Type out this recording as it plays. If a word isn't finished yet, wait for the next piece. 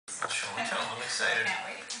excited. Can't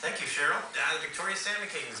wait. Thank you, Cheryl. The Victoria Salmon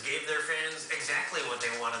Kings gave their fans exactly what they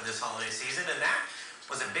wanted this holiday season, and that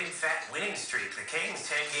was a big fat winning streak. The Kings'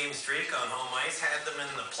 10-game streak on home ice had them in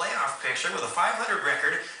the playoff picture with a .500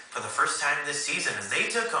 record for the first time this season as they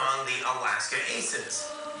took on the Alaska Aces.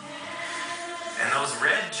 And those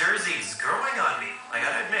red jerseys growing on me. I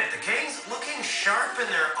gotta admit, the Kings looking sharp in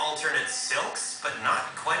their alternate silks, but not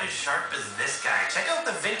quite as sharp as this guy. Check out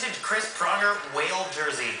the vintage Chris Pronger whale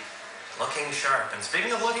jersey. Looking sharp. And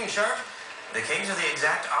speaking of looking sharp, the Kings are the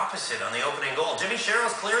exact opposite on the opening goal. Jimmy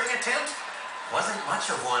Sherrill's clearing attempt wasn't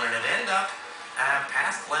much of one, and it ended up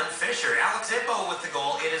past Glenn Fisher. Alex Imbo with the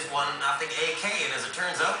goal. It is 1-0 AK, and as it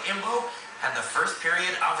turns out, Imbo had the first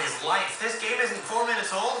period of his life. This game isn't 4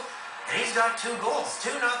 minutes old, and he's got 2 goals.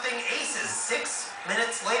 2-0 Aces 6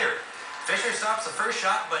 minutes later. Fisher stops the first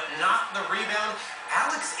shot, but not the rebound.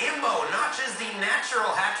 Alex Imbo notches the natural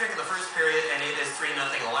hat trick in the first period, and it is 3-0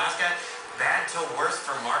 Alaska. Bad to worse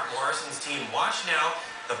for Mark Morrison's team. Watch now.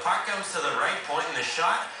 The puck comes to the right point, and the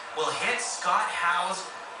shot will hit Scott Howes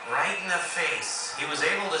right in the face. He was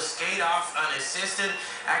able to skate off unassisted,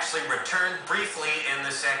 actually returned briefly in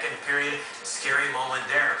the second period. Scary moment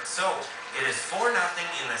there. So it is 4-0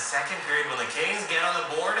 in the second period when the Kings get on the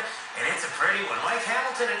board, and it's a pretty one. Mike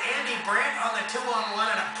Hamilton and Andy Brandt on the 2-on-1,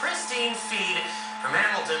 and a pristine feed from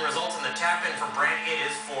Hamilton results in the tap-in for Brandt. It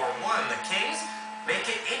is 4-1. The Kings make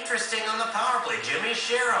it interesting on the power play. Jimmy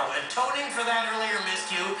Sherrill atoning for that earlier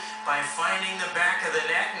miscue by finding the back of the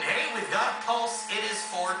net. And hey, we've got a pulse. It is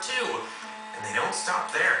 4-2. And they don't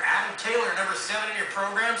stop there. Adam Taylor, number 7 in your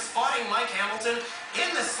program, spotting Mike Hamilton in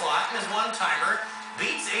the slot in his one-timer.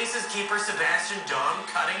 Beats Aces keeper Sebastian Dom,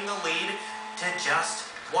 cutting the lead to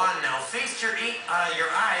just 1. Now feast your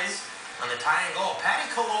eyes on the tying goal. Patty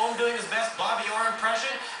Colombe doing his best Bobby Orr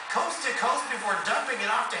impression, coast to coast before dumping it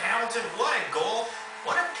off to Hamilton. What a goal.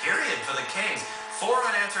 What a period for the Kings. 4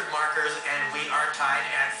 unanswered markers, and we are tied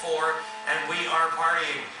at 4, and we are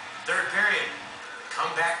partying. Third period.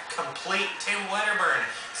 Comeback complete. Tim Wedderburn.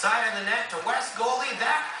 Side of the net to West goalie.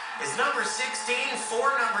 That is number 16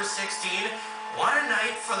 for number 16. What a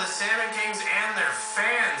night for the Salmon Kings and their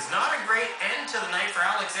fans. Not a great end to the night for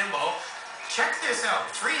Alex Imbo. Check this out.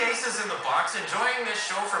 3 aces in the box, enjoying this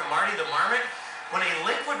show from Marty the Marmot when a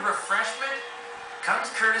liquid refreshment comes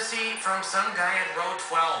courtesy from some guy at row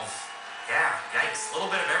 12. Yeah, yikes. A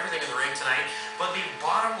little bit of everything in the ring tonight, but the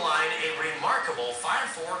bottom line, a remarkable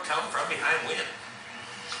 5-4 come from behind win.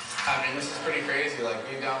 I mean, this is pretty crazy. Like,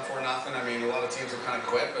 being down 4-0, I mean, a lot of teams have kind of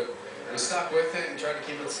quit, but we stuck with it and tried to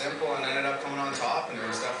keep it simple and ended up coming on top, and it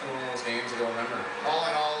was definitely one of those games you'll remember. All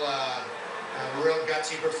in all, real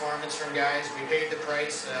gutsy performance from guys. We paid the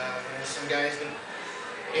price. There's some guys with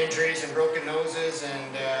injuries and broken noses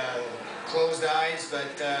and closed eyes,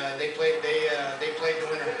 but they played the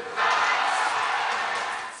winner.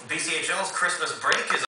 BCHL's Christmas break is